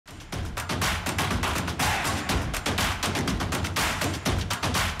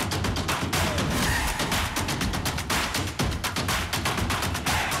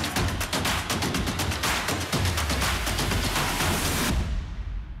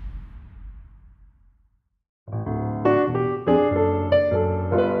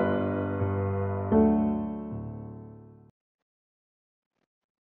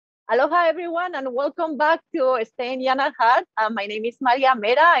Aloha, everyone, and welcome back to Stay in Yana Heart. My name is Maria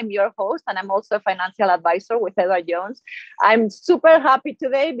Mera. I'm your host, and I'm also a financial advisor with Edward Jones. I'm super happy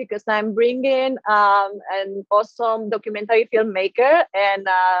today because I'm bringing an awesome documentary filmmaker and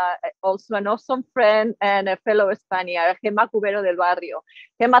also an awesome friend and a fellow Spaniard, Gemma Cubero Del Barrio.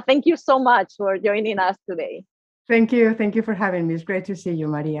 Gemma, thank you so much for joining us today. Thank you. Thank you for having me. It's great to see you,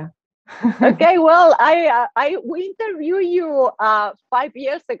 Maria. Okay, well, we interviewed you 5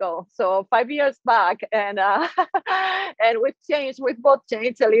 years ago, so 5 years back, and and we've both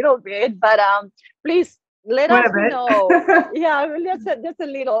changed a little bit, but please let us know. Yeah, just a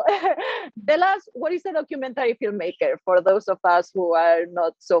little. Tell us, what is a documentary filmmaker for those of us who are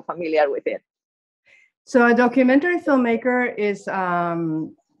not so familiar with it? So a documentary filmmaker is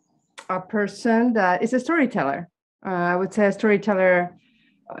a person that is a storyteller. I would say a storyteller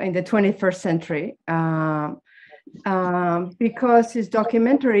in the 21st century, because his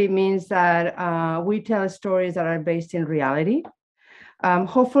documentary means that we tell stories that are based in reality,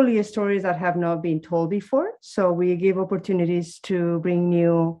 hopefully stories that have not been told before. So we give opportunities to bring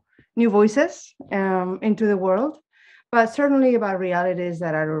new voices into the world, but certainly about realities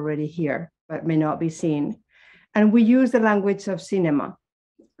that are already here, but may not be seen. And we use the language of cinema.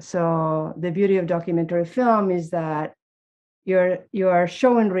 So the beauty of documentary film is that you're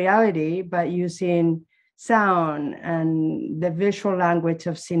showing reality, but using sound and the visual language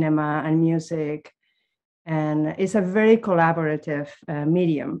of cinema and music. And it's a very collaborative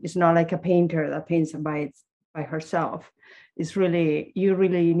medium. It's not like a painter that paints by herself. It's really, you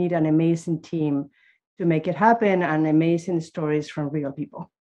really need an amazing team to make it happen, and amazing stories from real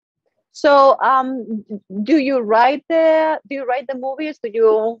people. So do you write the movies? Do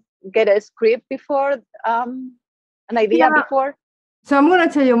you get a script before? An idea before? So I'm going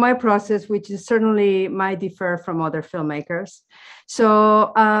to tell you my process, which is certainly might differ from other filmmakers.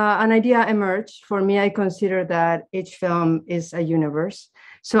 So an idea emerged. For me, I consider that each film is a universe.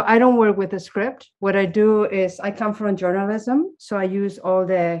 So I don't work with a script. What I do is I come from journalism. So I use all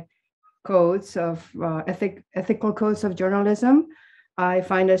the codes of ethical codes of journalism. I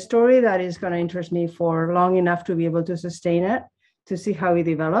find a story that is going to interest me for long enough to be able to sustain it, to see how it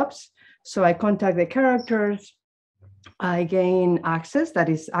develops. So I contact the characters. I gain access. That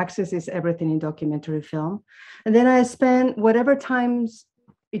is, access is everything in documentary film. And then I spend whatever time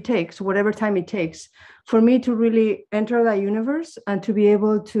it takes for me to really enter that universe and to be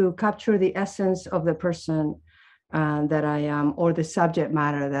able to capture the essence of the person that I am, or the subject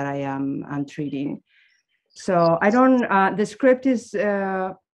matter that I'm treating. So I don't, the script is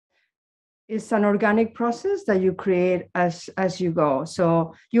an organic process that you create as you go.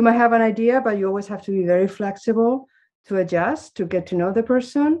 So you might have an idea, but you always have to be very flexible to adjust, to get to know the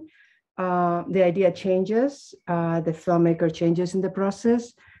person. The idea changes, the filmmaker changes in the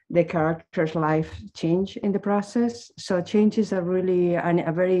process, the character's life change in the process. So changes are really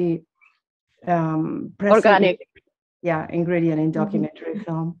a very organic ingredient in documentary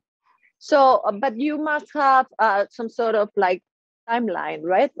film. So, but you must have some sort of like timeline,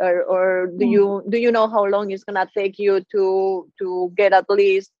 right? Or do you know how long it's gonna take you to get at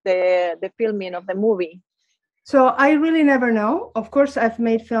least the filming of the movie? So I really never know. Of course, I've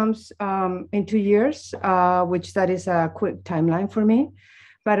made films in 2 years, which that is a quick timeline for me.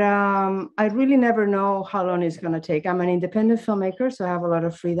 But I really never know how long it's going to take. I'm an independent filmmaker, so I have a lot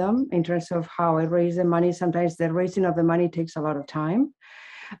of freedom in terms of how I raise the money. Sometimes the raising of the money takes a lot of time.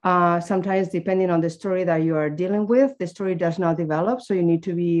 Sometimes, depending on the story that you are dealing with, the story does not develop. So you need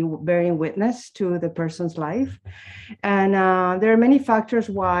to be bearing witness to the person's life. And there are many factors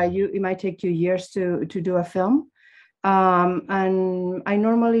why it might take you years to do a film. And I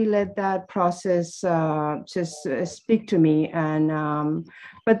normally let that process just speak to me. And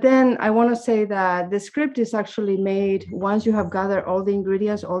but then I want to say that the script is actually made once you have gathered all the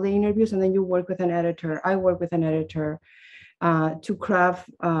ingredients, all the interviews, and then you work with an editor. I work with an editor to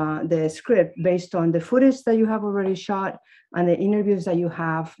craft the script based on the footage that you have already shot and the interviews that you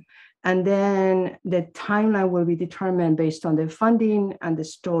have. And then the timeline will be determined based on the funding and the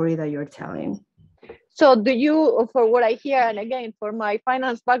story that you're telling. So do you, for what I hear, and again, for my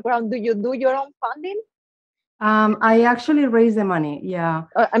finance background, do you do your own funding? I actually raise the money. Yeah.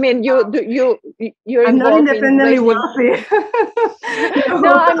 I mean, you're I'm not independently wealthy.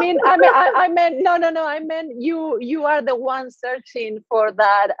 No, I meant no. I meant you are the one searching for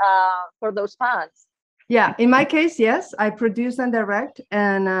that for those funds. Yeah, in my case, yes, I produce and direct,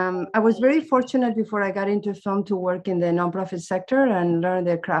 and I was very fortunate before I got into film to work in the nonprofit sector and learn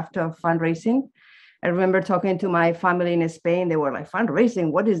the craft of fundraising. I remember talking to my family in Spain. They were like,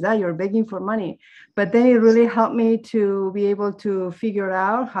 fundraising, what is that? You're begging for money. But then it really helped me to be able to figure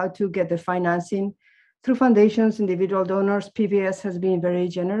out how to get the financing through foundations, individual donors. PBS has been very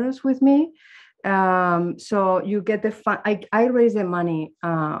generous with me. So you get the I raise the money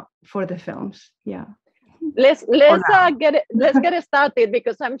for the films. Yeah. Let's get it started,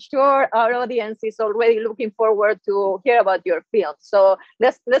 because I'm sure our audience is already looking forward to hear about your film. So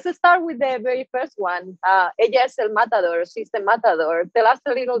let's start with the very first one. Ella es el matador. She's the matador. Tell us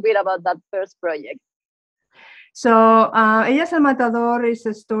a little bit about that first project. So Ella es el matador is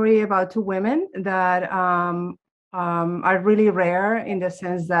a story about two women that are really rare in the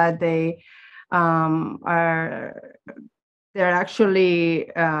sense that they're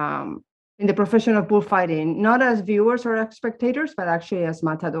actually in the profession of bullfighting, not as viewers or as spectators, but actually as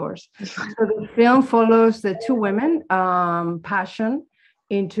matadors. So the film follows the two women passion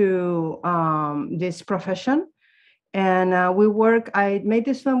into this profession. And I made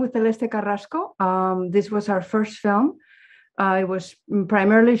this film with Celeste Carrasco. This was our first film. It was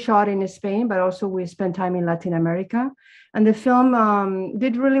primarily shot in Spain, but also we spent time in Latin America. And the film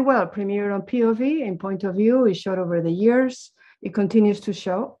did really well, premiered on POV, in point of view. It shot over the years. It continues to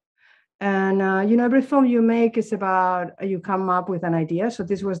show. And, every film you make is about, you come up with an idea. So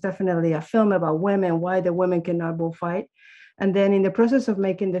this was definitely a film about women, why the women cannot bullfight. And then in the process of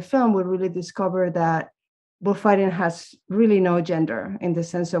making the film, we really discovered that bullfighting has really no gender in the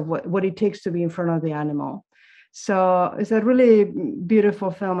sense of what it takes to be in front of the animal. So it's a really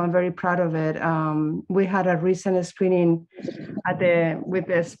beautiful film. I'm very proud of it. We had a recent screening with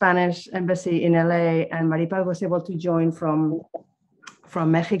the Spanish embassy in LA, and Maripaz was able to join from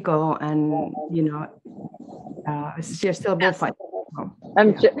Mexico, and she's still bullfighting.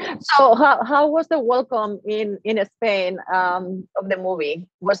 So how was the welcome in Spain of the movie?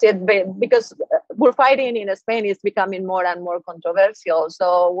 Was it because bullfighting in Spain is becoming more and more controversial?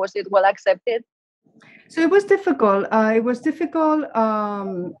 So was it well accepted? So it was difficult.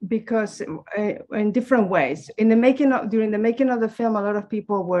 Because in different ways. During the making of the film, a lot of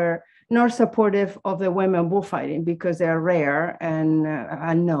people were not supportive of the women bullfighting because they are rare and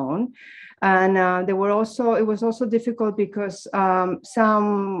unknown. And it was also difficult because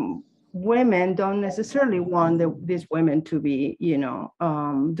some women don't necessarily want these women to be,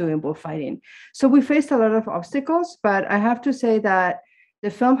 doing bullfighting. So we faced a lot of obstacles, but I have to say that the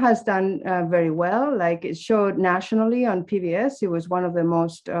film has done very well. Like, it showed nationally on PBS. It was one of the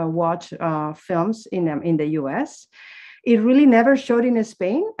most watched films in the US. It really never showed in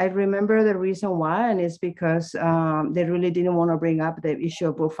Spain. I remember the reason why, and it's because they really didn't want to bring up the issue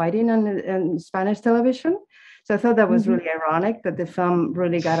of bullfighting on Spanish television. So I thought that was really ironic that the film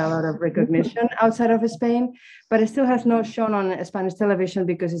really got a lot of recognition outside of Spain, but it still has not shown on Spanish television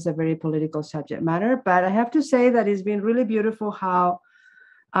because it's a very political subject matter. But I have to say that it's been really beautiful how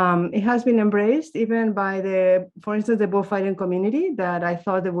it has been embraced even by for instance, the bullfighting community, that I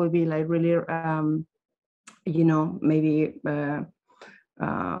thought it would be like really, maybe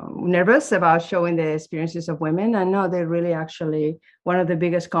nervous about showing the experiences of women. And no, they really actually, one of the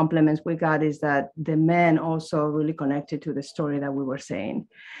biggest compliments we got is that the men also really connected to the story that we were saying.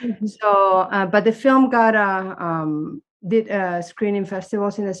 So, but the film did screening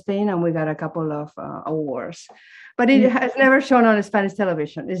festivals in Spain, and we got a couple of awards. But it has never shown on Spanish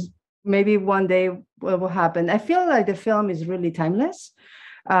television. Maybe one day will happen. I feel like the film is really timeless.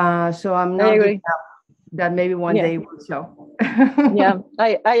 So I'm not giving up that maybe one day will show. Yeah,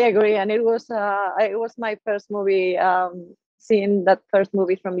 I agree. And it was my first movie, seeing that first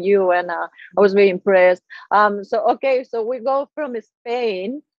movie from you, and I was very impressed. So we go from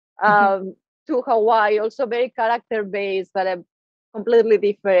Spain to Hawaii, also very character-based, but a completely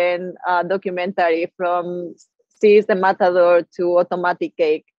different documentary, from Seize the Matador to Automatic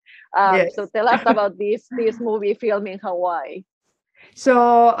Cake. So tell us about this movie filmed in Hawaii.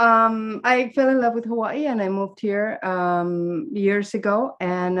 So I fell in love with Hawaii, and I moved here years ago.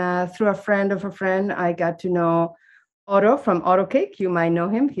 And through a friend of a friend, I got to know Otto from Otto Cake. You might know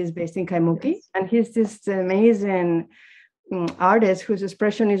him. He's based in Kaimuki. Yes. And he's this amazing artist whose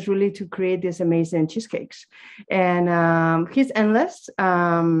expression is really to create these amazing cheesecakes. And he's endless.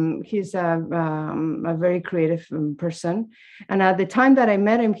 He's a very creative person. And at the time that I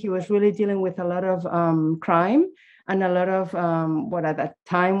met him, he was really dealing with a lot of crime and a lot of what at that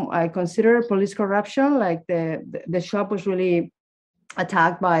time I consider police corruption. Like the shop was really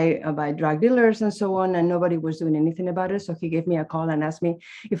attacked by drug dealers and so on, and nobody was doing anything about it. So he gave me a call and asked me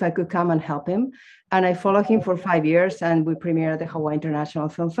if I could come and help him. And I followed him for 5 years, and we premiered at the Hawaii International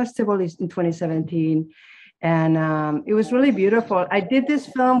Film Festival in 2017. And it was really beautiful. I did this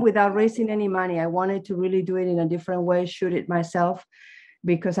film without raising any money. I wanted to really do it in a different way, shoot it myself,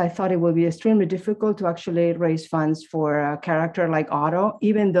 because I thought it would be extremely difficult to actually raise funds for a character like Otto,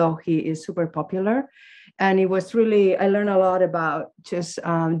 even though he is super popular. And it was really, I learned a lot about just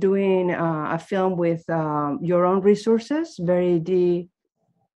doing a film with your own resources, doing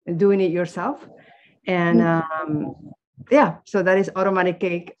it yourself. And yeah, so that is automatic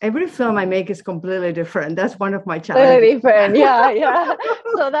cake. Every film I make is completely different. That's one of my challenges. Very different. Yeah, yeah.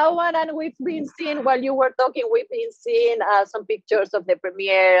 So that one, and we've been seeing while you were talking, we've been seeing some pictures of the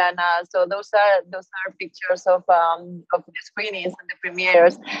premiere, and so those are pictures of the screenings and the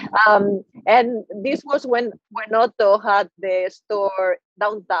premieres. And this was when Otto had the store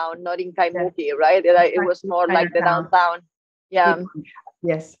downtown, not in Kaimuki, right? It was more like the downtown. Yeah.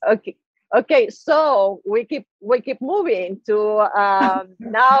 Yes. Okay. Okay, so we keep moving to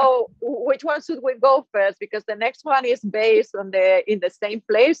now. Which one should we go first? Because the next one is based on in the same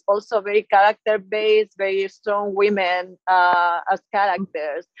place, also very character based, very strong women as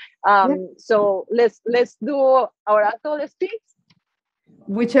characters. So let's do our atoll speaks.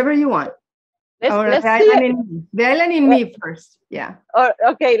 Whichever you want. Let's see the island in me first. Yeah. Or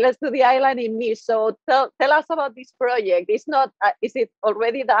okay, let's do the island in me. So tell us about this project. It's not. Is it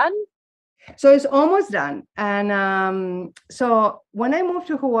already done? So it's almost done. And so when I moved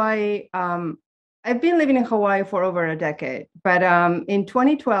to Hawaii, I've been living in Hawaii for over a decade. But in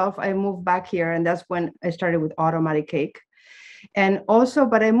 2012, I moved back here, and that's when I started with Automatic Cake. And also,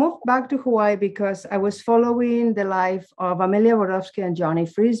 but I moved back to Hawaii because I was following the life of Amelia Borowski and Johnny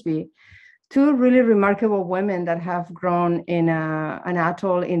Frisbee, two really remarkable women that have grown in an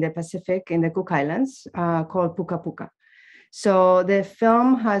atoll in the Pacific, in the Cook Islands, called Puka Puka. So the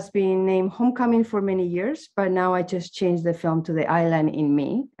film has been named Homecoming for many years, but now I just changed the film to The Island in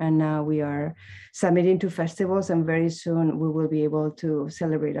Me. And now we are submitting to festivals, and very soon we will be able to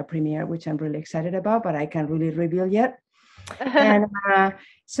celebrate a premiere, which I'm really excited about, but I can't really reveal yet. And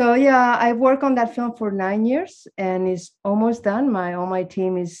so, yeah, I worked on that film for 9 years, and it's almost done. All my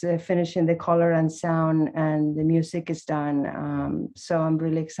team is finishing the color and sound, and the music is done. So I'm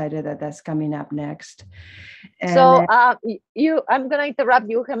really excited that that's coming up next. And so I'm gonna interrupt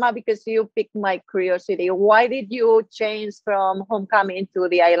you, Gemma, because you piqued my curiosity. Why did you change from Homecoming to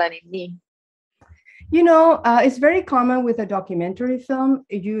The Island in Me? It's very common with a documentary film.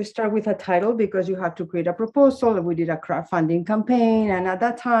 You start with a title because you have to create a proposal. We did a crowdfunding campaign. And at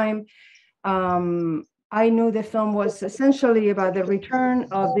that time, I knew the film was essentially about the return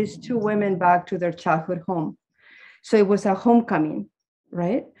of these two women back to their childhood home. So it was a homecoming,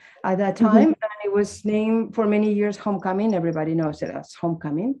 right? At that time, and it was named for many years Homecoming. Everybody knows it as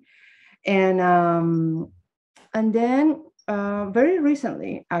Homecoming. And then very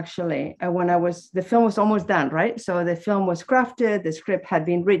recently, actually, when the film was almost done, right? So the film was crafted, the script had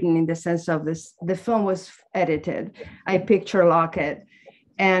been written in the sense of this, the film was edited. I picture Lockett,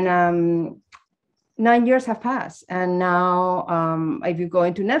 and 9 years have passed. And now if you go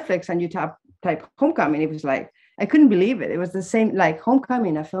into Netflix and you type Homecoming, it was like, I couldn't believe it. It was the same, like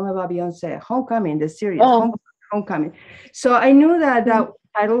Homecoming, a film about Beyonce, Homecoming, the series, Homecoming. So I knew that that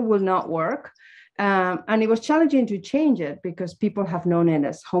title would not work. And it was challenging to change it because people have known it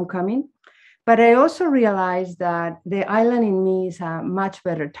as Homecoming. But I also realized that The Island in Me is a much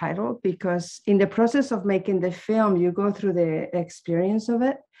better title because in the process of making the film, you go through the experience of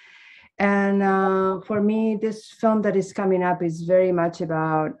it. And for me, this film that is coming up is very much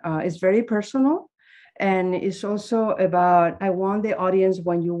about, it's very personal. And it's also about, I want the audience,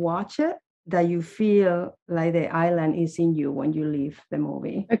 when you watch it, that you feel like the island is in you when you leave the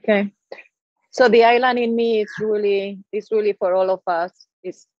movie. Okay. So The Island in Me is really for all of us.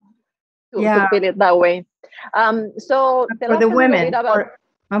 Is to feel it that way. So for the women,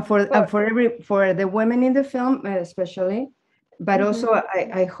 for the women in the film especially, but also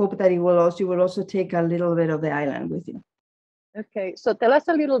I hope that you will also take a little bit of the island with you. Okay, so tell us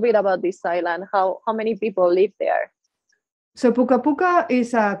a little bit about this island. How many people live there? So Puka Puka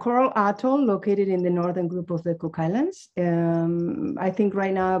is a coral atoll located in the northern group of the Cook Islands. I think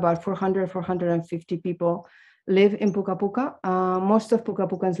right now about 450 people live in Puka Puka. Most of Puka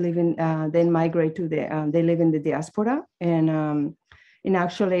Pukans then migrate to they live in the diaspora and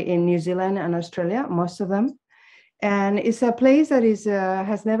actually in New Zealand and Australia, most of them. And it's a place that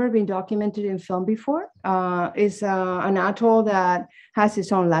has never been documented in film before. It's an atoll that has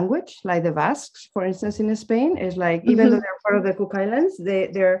its own language, like the Basques, for instance, in Spain. It's like, even though they're part of the Cook Islands,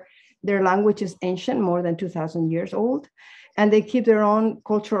 their language is ancient, more than 2,000 years old. And they keep their own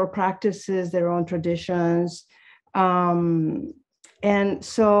cultural practices, their own traditions. And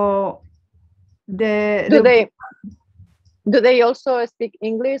so Do they also speak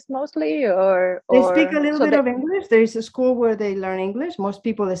English mostly, or They speak a little so bit of English. There is a school where they learn English. Most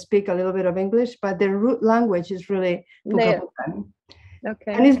people speak a little bit of English, but their root language is really Puka Pukan.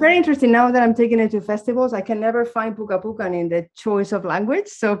 Okay. And it's very interesting now that I'm taking it to festivals. I can never find Puka Pukan in the choice of language.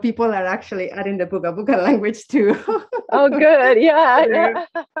 So people are actually adding the Puka Pukan language too. Oh, good. Yeah, yeah.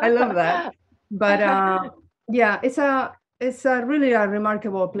 I love that. But yeah, it's a really a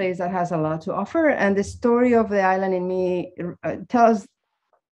remarkable place that has a lot to offer. And the story of the island in me tells,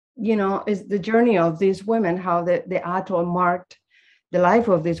 is the journey of these women, how the atoll marked the life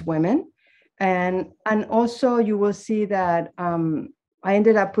of these women. And also you will see that I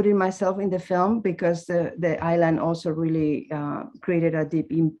ended up putting myself in the film because the island also really created a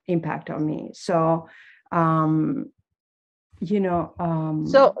deep impact on me. So, so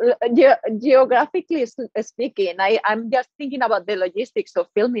geographically speaking, I'm just thinking about the logistics of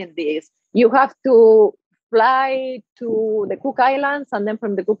filming this. You have to fly to the Cook Islands, and then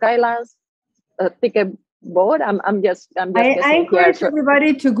from the Cook Islands, take a boat. I'm just I encourage here.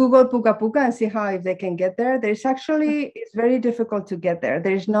 everybody to Google Puka Puka and see how if they can get there. It's very difficult to get there.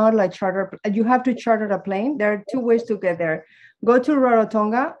 There's not like you have to charter a plane. There are two ways to get there. Go to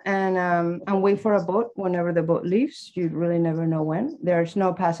Rarotonga and wait for a boat whenever the boat leaves. You really never know when. There's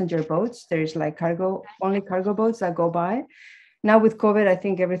no passenger boats. There's like only cargo boats that go by. Now with COVID, I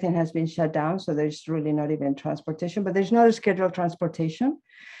think everything has been shut down. So there's really not even transportation, but there's not a scheduled transportation.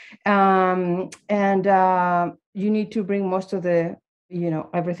 And you need to bring most of the,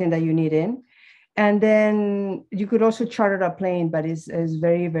 everything that you need in. And then you could also charter a plane, but it's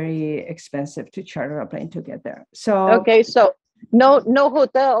very, very expensive to charter a plane to get there. So okay, so no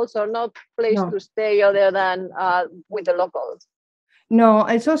hotels or no place to stay other than with the locals. No,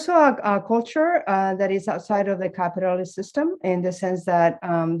 it's also a culture that is outside of the capitalist system in the sense that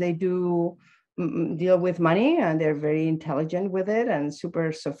they do deal with money and they're very intelligent with it and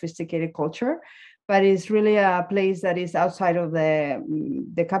super sophisticated culture. But it's really a place that is outside of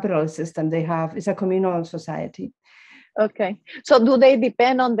the capitalist system. It's a communal society. Okay. So do they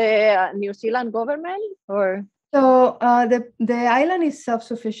depend on the New Zealand government or? So the island is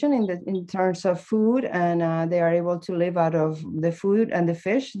self-sufficient in terms of food, and they are able to live out of the food and the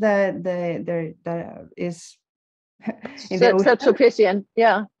fish that is in the ocean. Self-sufficient.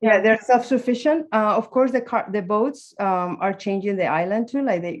 Yeah. They're self-sufficient. Of course, the boats are changing the island too.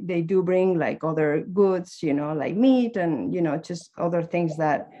 Like they do bring like other goods, like meat and just other things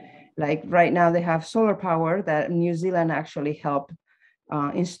that, like right now they have solar power that New Zealand actually helped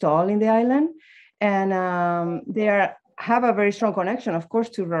install in the island. And have a very strong connection, of course,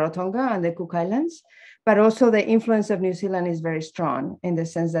 to Rarotonga and the Cook Islands, but also the influence of New Zealand is very strong in the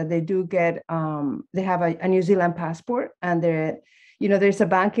sense that they do get, they have a New Zealand passport, and there's a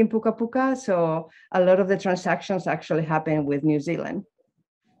bank in Puka Puka, so a lot of the transactions actually happen with New Zealand.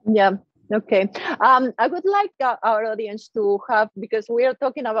 Yeah. Okay. I would like our audience to have, because we are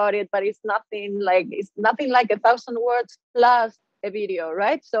talking about it, but it's nothing like 1,000 words plus a video,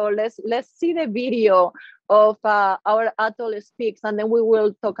 right? So let's see the video of our Atoll Speaks, and then we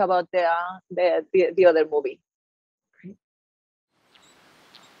will talk about the other movie.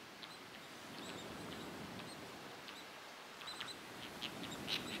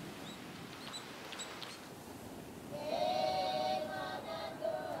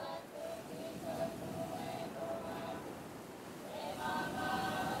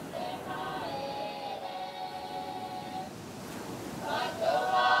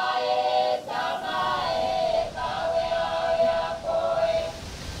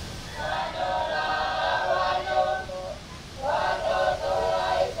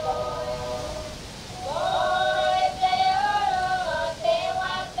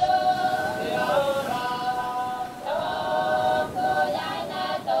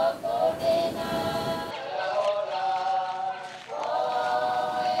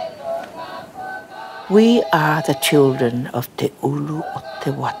 We are the children of Te Ulu o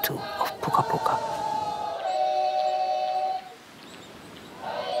Te Watu of Puka Puka.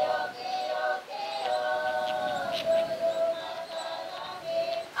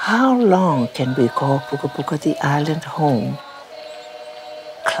 How long can we call Puka Puka the island home?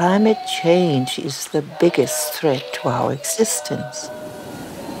 Climate change is the biggest threat to our existence.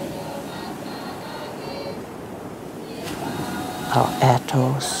 Our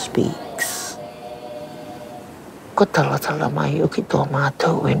atoll speaks. Ko talatala mai o ki tō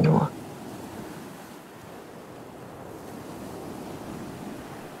mātou wenua.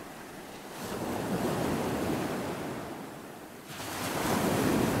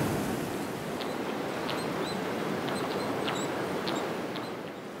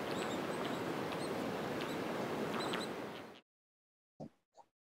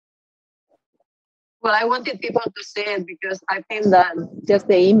 Well, I wanted people to see it because I think that just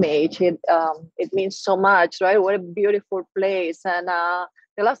the image, it means so much, right? What a beautiful place. And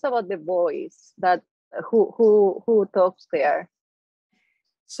tell us about the voice that who talks there.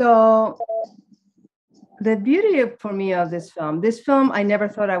 So the beauty for me of this film, I never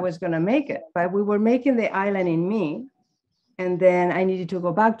thought I was going to make it, but we were making The Island in Me. And then I needed to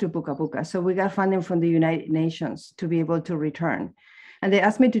go back to Puka Puka. So we got funding from the United Nations to be able to return. And they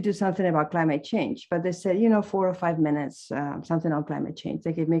asked me to do something about climate change, but they said, 4 or 5 minutes, something on climate change.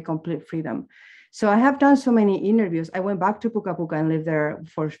 They gave me complete freedom. So I have done so many interviews. I went back to Puka Puka and lived there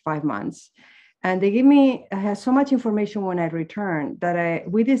for 5 months. And I had so much information when I returned that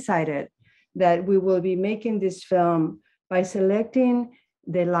we decided that we will be making this film by selecting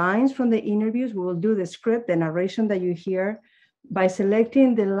the lines from the interviews. We will do the script, the narration that you hear, by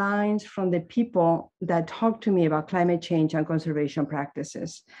selecting the lines from the people that talk to me about climate change and conservation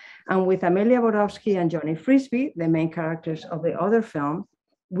practices. And with Amelia Borowski and Johnny Frisbee, the main characters of the other film,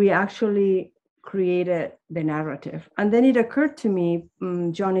 we actually created the narrative. And then it occurred to me,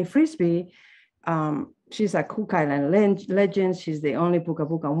 Johnny Frisbee, she's a Cook Island legend. She's the only Puka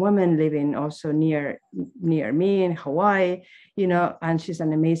Puka woman living also near me in Hawaii, and she's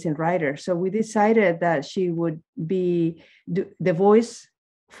an amazing writer. So we decided that she would be the voice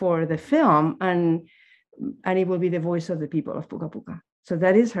for the film, and it will be the voice of the people of Puka Puka. So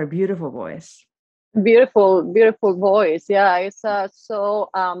that is her beautiful voice. Beautiful voice. Yeah, it's so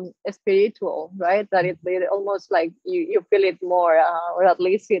spiritual, right? That it almost like you feel it more, or at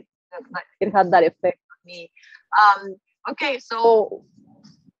least it had that effect on me. Okay, so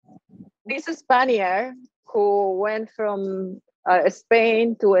this Spaniard who went from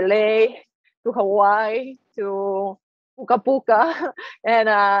Spain to LA to Hawaii to Puka Puka,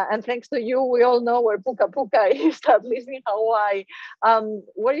 and thanks to you, we all know where Puka Puka is, at least in Hawaii.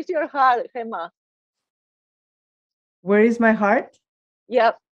 Where is your heart, Gemma? Where is my heart?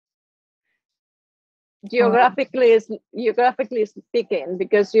 Yep. Geographically speaking,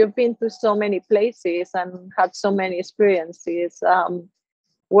 because you've been to so many places and had so many experiences.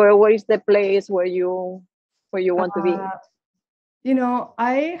 Where is the place where you want to be?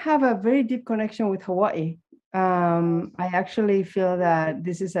 I have a very deep connection with Hawaii. I actually feel that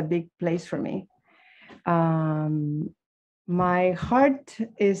this is a big place for me. My heart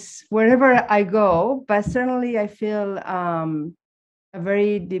is wherever I go, but certainly I feel a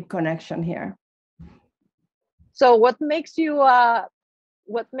very deep connection here. So what makes you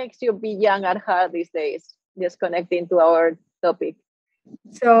be young at heart these days? Just connecting to our topic.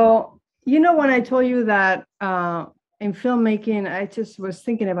 So, when I told you that in filmmaking, I just was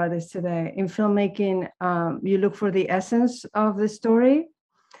thinking about this today. In filmmaking, you look for the essence of the story.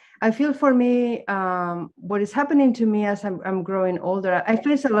 I feel for me, what is happening to me as I'm growing older, I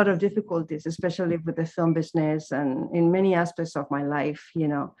face a lot of difficulties, especially with the film business and in many aspects of my life,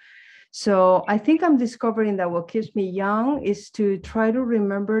 So I think I'm discovering that what keeps me young is to try to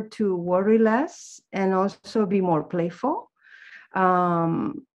remember to worry less and also be more playful.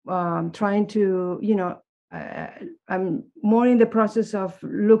 Trying to, I'm more in the process of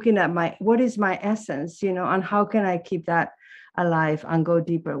looking at what is my essence, and how can I keep that alive and go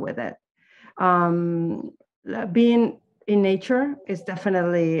deeper with it. Being in nature is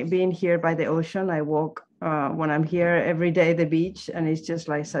definitely being here by the ocean. I walk when I'm here every day at the beach, and it's just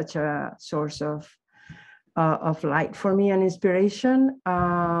like such a source of light for me and inspiration.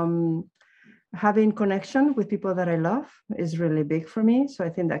 Having connection with people that I love is really big for me. So I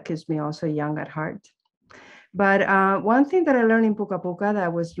think that keeps me also young at heart. But one thing that I learned in Puka Puka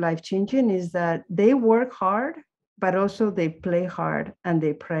that was life-changing is that they work hard, but also they play hard and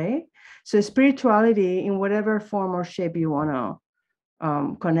they pray. So spirituality, in whatever form or shape you want to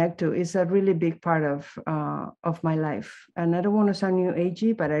connect to, is a really big part of my life. And I don't want to sound new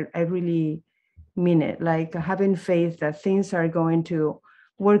agey, but I really mean it. Like having faith that things are going to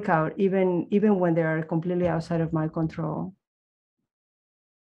work out, even when they are completely outside of my control.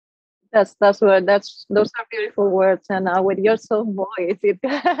 Those are beautiful words, and with your soft voice, it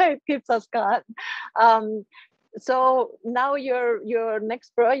keeps us calm. So now your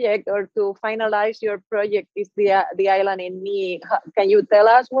next project, or to finalize your project, is the Island in Me. Can you tell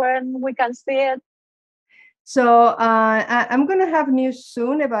us when we can see it? So I'm going to have news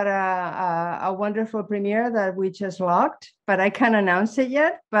soon about a wonderful premiere that we just locked, but I can't announce it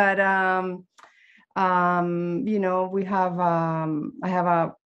yet. But we have I have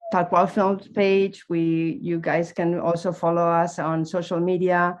a Talkwal Films page. You guys can also follow us on social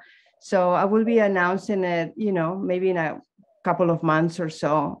media. So I will be announcing it, maybe in a couple of months or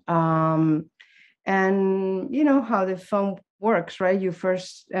so. And how the film works, right? You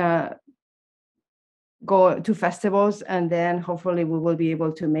first go to festivals, and then hopefully we will be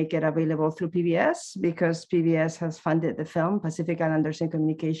able to make it available through PBS, because PBS has funded the film, Pacific Islanders and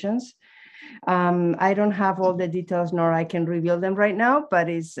Communications. I don't have all the details, nor I can reveal them right now, but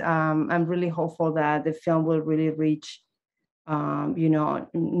I'm really hopeful that the film will really reach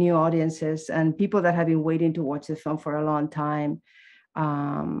new audiences and people that have been waiting to watch the film for a long time,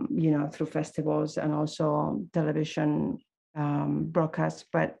 through festivals and also television broadcasts.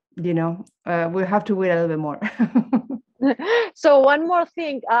 But we'll have to wait a little bit more. So one more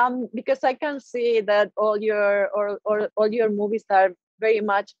thing, because I can see that all your movies are very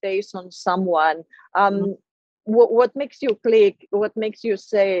much based on someone. What makes you click? What makes you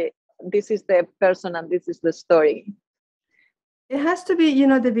say this is the person and this is the story? It has to be,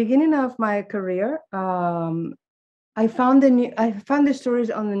 the beginning of my career. I found the stories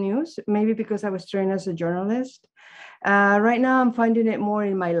on the news, maybe because I was trained as a journalist. Right now, I'm finding it more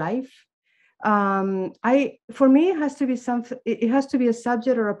in my life. For me, it has to be something. It has to be a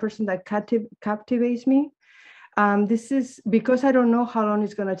subject or a person that captivates me. This is because I don't know how long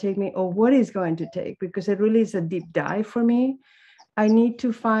it's going to take me or what it's going to take, because it really is a deep dive for me. I need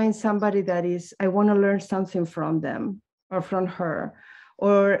to find somebody that I want to learn something from them or from her.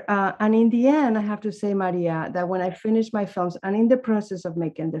 And in the end, I have to say, Maria, that when I finish my films and in the process of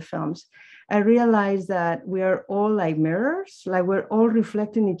making the films, I realized that we are all like mirrors, like we're all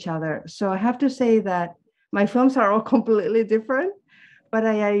reflecting each other. So I have to say that my films are all completely different, but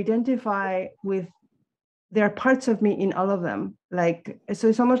I identify with, there are parts of me in all of them. So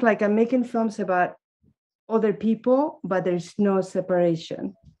it's almost like I'm making films about other people, but there's no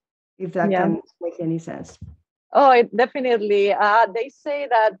separation, if that can make any sense. Oh, it definitely. They say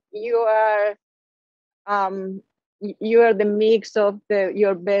that you are the mix of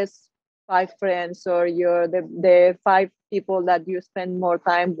your best 5 friends, or you're the 5 people that you spend more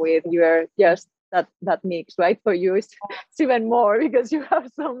time with. You're just that mix, right? For you, it's even more because you have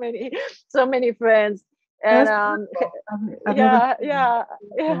so many friends. And yeah.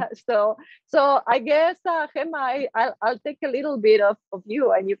 So I guess, Gemma, I'll take a little bit of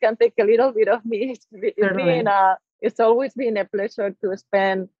you, and you can take a little bit of me. It's always been a pleasure to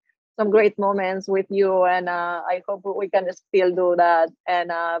spend some great moments with you, and I hope we can still do that.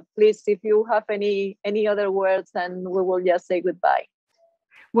 And please, if you have any other words, and we will just say goodbye.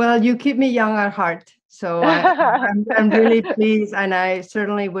 Well, you keep me young at heart, so I'm really pleased, and I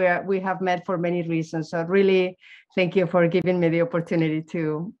certainly we have met for many reasons. So really, thank you for giving me the opportunity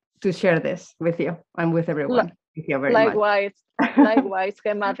to share this with you and with everyone. Thank you very much. Likewise,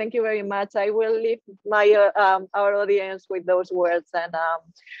 Gemma. Thank you very much. I will leave our audience with those words, and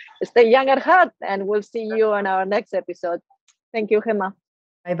stay young at heart. And we'll see you on our next episode. Thank you, Gemma.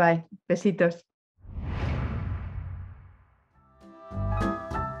 Bye bye. Besitos.